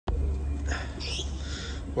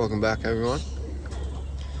Welcome back, everyone.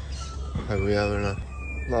 Hope we're having a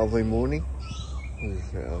lovely morning.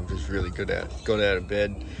 I'm just really got out of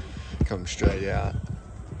bed, come straight out,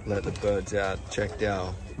 let the birds out, checked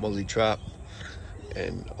our mozzie trap,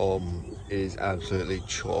 and it is absolutely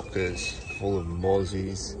chockers, full of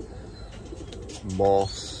mozzies,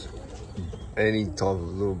 moths, any type of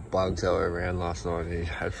little bugs that were around last night. He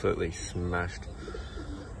absolutely smashed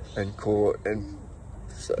and caught, and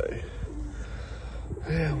so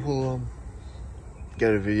yeah, we'll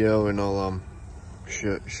get a video and I'll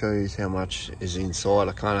show you how much is inside.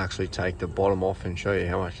 I can't actually take the bottom off and show you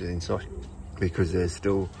how much is inside because there's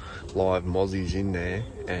still live mozzies in there,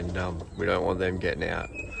 and we don't want them getting out.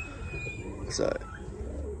 So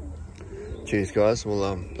cheers, guys.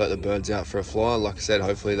 We'll let the birds out for a fly. Like I said,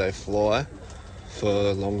 hopefully they fly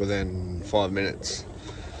for longer than 5 minutes.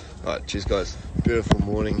 All right, cheers, guys. Beautiful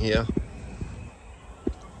morning here.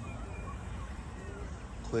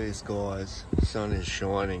 Clear skies, sun is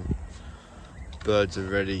shining, birds are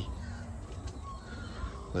ready.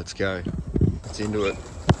 Let's go. Let's into it.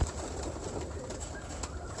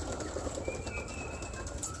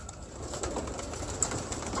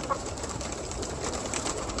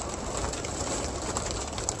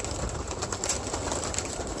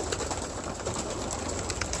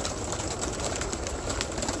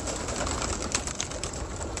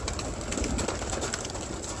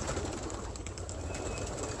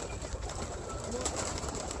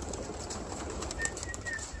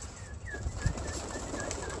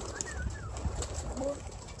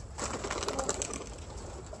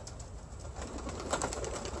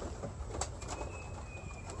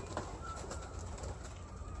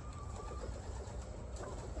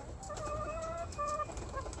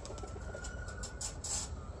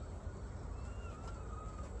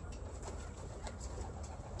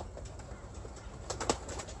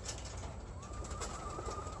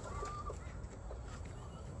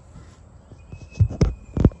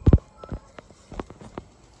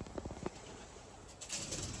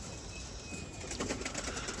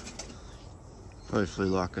 Hopefully,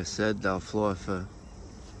 like I said, they'll fly for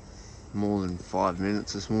more than 5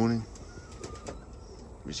 minutes this morning.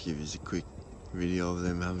 Just give you a quick video of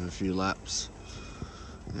them having a few laps.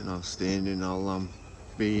 And then I'll stand and I'll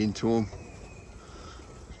be into them,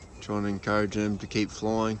 trying to encourage them to keep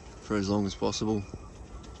flying for as long as possible.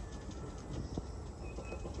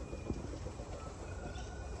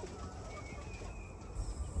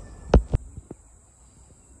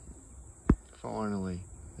 Finally,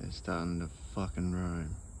 they're starting to fucking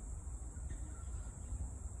roam.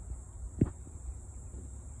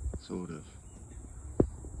 Sort of.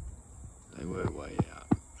 They were way out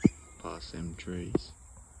past them trees,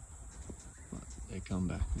 but they come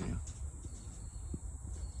back now.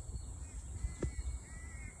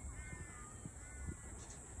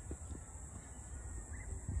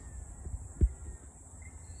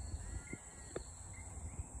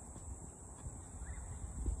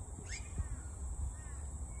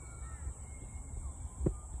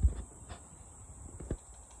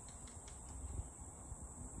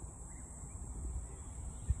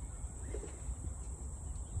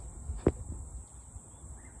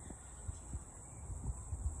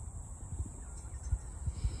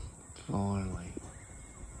 Finally,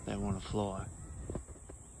 they want to fly.